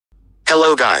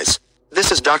Hello guys.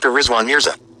 This is Dr. Rizwan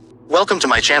Mirza. Welcome to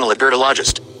my channel at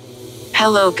Gerdologist.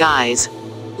 Hello guys.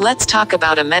 Let's talk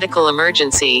about a medical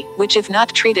emergency, which if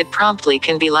not treated promptly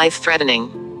can be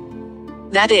life-threatening.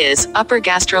 That is, upper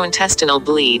gastrointestinal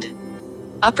bleed.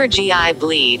 Upper GI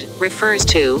bleed refers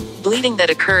to bleeding that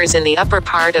occurs in the upper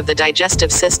part of the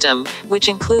digestive system, which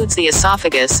includes the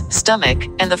esophagus, stomach,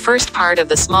 and the first part of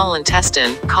the small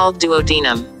intestine, called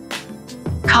duodenum.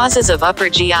 Causes of upper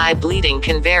GI bleeding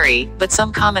can vary, but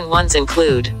some common ones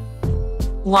include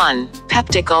 1.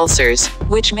 Peptic ulcers,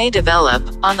 which may develop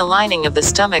on the lining of the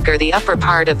stomach or the upper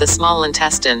part of the small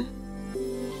intestine.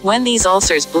 When these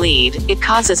ulcers bleed, it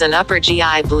causes an upper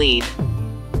GI bleed.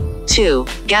 2.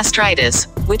 Gastritis,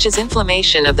 which is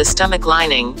inflammation of the stomach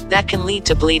lining, that can lead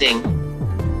to bleeding.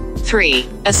 3.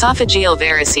 Esophageal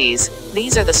varices.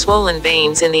 These are the swollen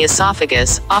veins in the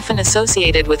esophagus, often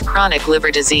associated with chronic liver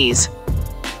disease.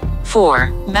 4.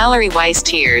 Mallory weiss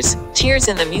tears. Tears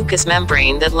in the mucous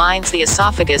membrane that lines the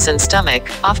esophagus and stomach,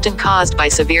 often caused by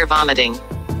severe vomiting.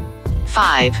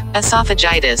 5.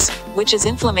 Esophagitis, which is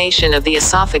inflammation of the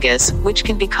esophagus, which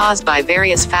can be caused by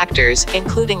various factors,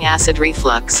 including acid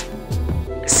reflux.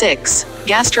 6.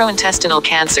 Gastrointestinal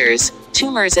cancers.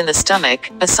 Tumors in the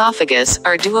stomach, esophagus,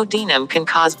 or duodenum can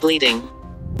cause bleeding.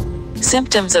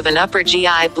 Symptoms of an upper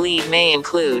GI bleed may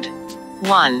include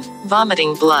 1.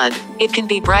 Vomiting blood. It can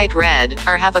be bright red,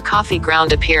 or have a coffee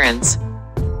ground appearance.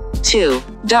 2.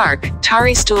 Dark,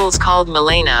 tarry stools called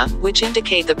Melena, which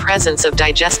indicate the presence of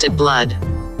digested blood.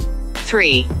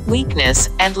 3. Weakness,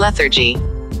 and lethargy.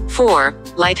 4.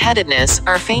 Lightheadedness,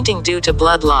 or fainting due to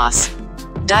blood loss.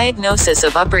 Diagnosis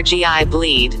of upper GI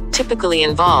bleed typically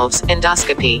involves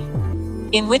endoscopy,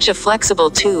 in which a flexible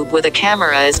tube with a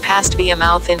camera is passed via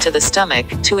mouth into the stomach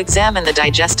to examine the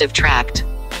digestive tract.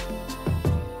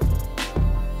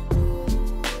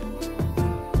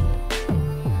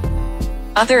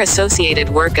 Other associated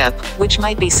workup, which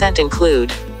might be sent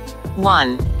include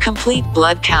 1. Complete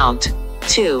blood count.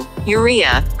 2.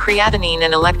 Urea, creatinine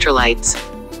and electrolytes.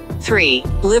 3.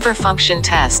 Liver function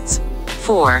tests.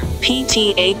 4.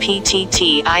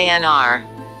 PTA-PTT-INR.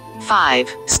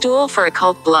 5. Stool for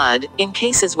occult blood, in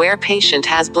cases where patient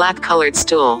has black-colored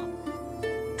stool.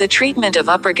 The treatment of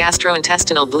upper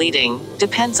gastrointestinal bleeding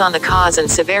depends on the cause and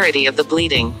severity of the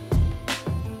bleeding.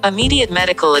 Immediate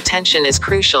medical attention is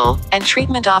crucial, and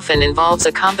treatment often involves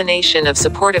a combination of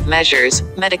supportive measures,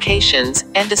 medications,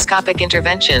 endoscopic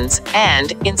interventions,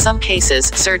 and, in some cases,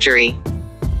 surgery.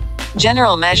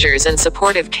 General measures and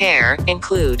supportive care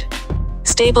include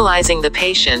stabilizing the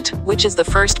patient, which is the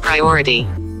first priority.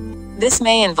 This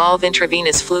may involve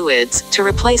intravenous fluids to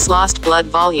replace lost blood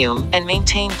volume and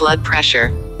maintain blood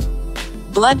pressure.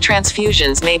 Blood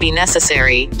transfusions may be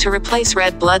necessary to replace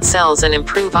red blood cells and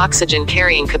improve oxygen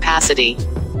carrying capacity.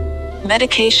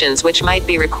 Medications which might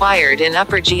be required in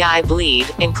upper GI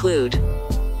bleed include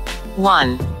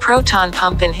 1. Proton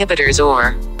pump inhibitors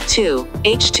or 2.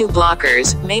 H2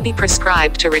 blockers may be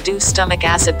prescribed to reduce stomach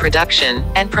acid production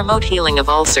and promote healing of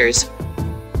ulcers.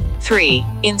 3.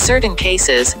 In certain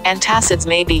cases, antacids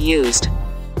may be used.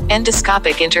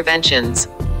 Endoscopic interventions.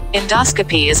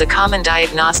 Endoscopy is a common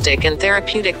diagnostic and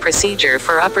therapeutic procedure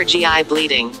for upper GI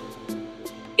bleeding.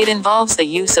 It involves the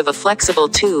use of a flexible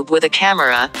tube with a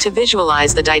camera to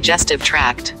visualize the digestive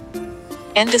tract.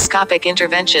 Endoscopic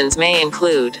interventions may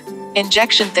include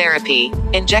injection therapy,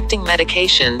 injecting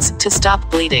medications to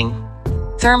stop bleeding.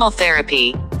 Thermal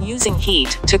therapy, using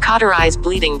heat to cauterize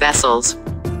bleeding vessels.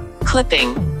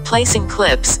 Clipping, placing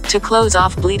clips to close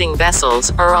off bleeding vessels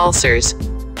or ulcers.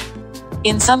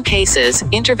 In some cases,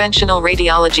 interventional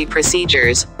radiology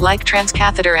procedures, like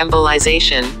transcatheter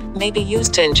embolization, may be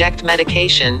used to inject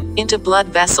medication into blood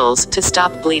vessels to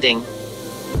stop bleeding.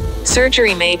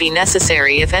 Surgery may be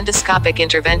necessary if endoscopic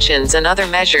interventions and other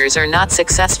measures are not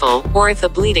successful, or if the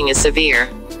bleeding is severe.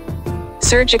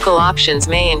 Surgical options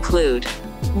may include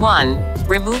 1.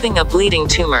 Removing a bleeding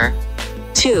tumor.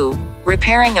 2.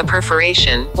 Repairing a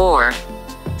perforation, or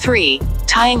 3.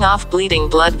 Tying off bleeding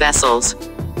blood vessels.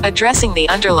 Addressing the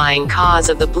underlying cause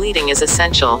of the bleeding is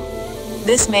essential.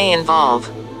 This may involve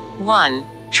 1.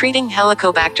 Treating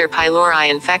Helicobacter pylori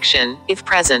infection, if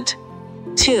present.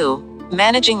 2.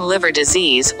 Managing liver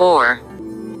disease, or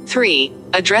 3.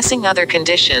 Addressing other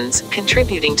conditions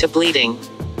contributing to bleeding.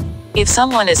 If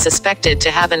someone is suspected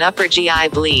to have an upper GI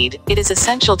bleed, it is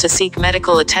essential to seek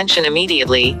medical attention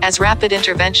immediately, as rapid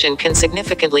intervention can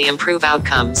significantly improve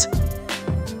outcomes.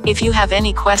 If you have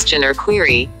any question or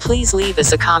query, please leave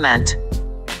us a comment.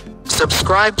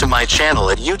 Subscribe to my channel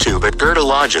at YouTube at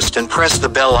Gerdologist and press the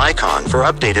bell icon for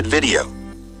updated video.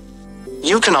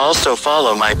 You can also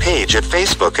follow my page at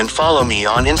Facebook and follow me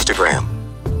on Instagram.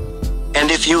 And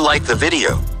if you like the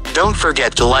video, don't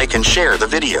forget to like and share the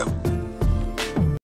video.